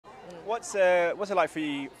What's it like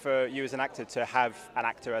for you as an actor to have an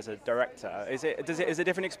actor as a director? Is it a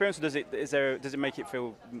different experience, or does it make you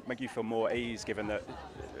feel more at ease, given that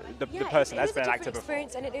the person has been an actor before?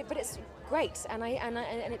 Experience, but it's great, and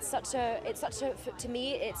it's such a to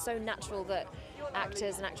me it's so natural that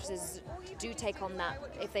actors and actresses do take on that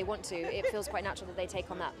if they want to. It feels quite natural that they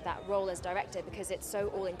take on that role as director, because it's so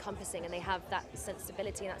all-encompassing, and they have that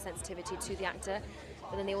sensibility and that sensitivity to the actor.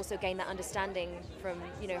 But then they also gain that understanding from,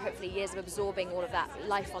 hopefully years of absorbing all of that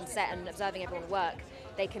life on set and observing everyone work.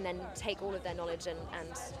 They can then take all of their knowledge and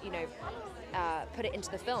put it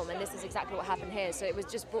into the film, and this is exactly what happened here. So it was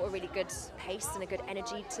just brought a really good pace and a good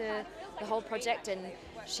energy to the whole project, and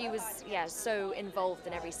she was so involved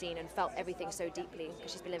in every scene and felt everything so deeply,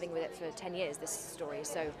 because she's been living with it for 10 years, this story.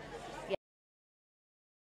 So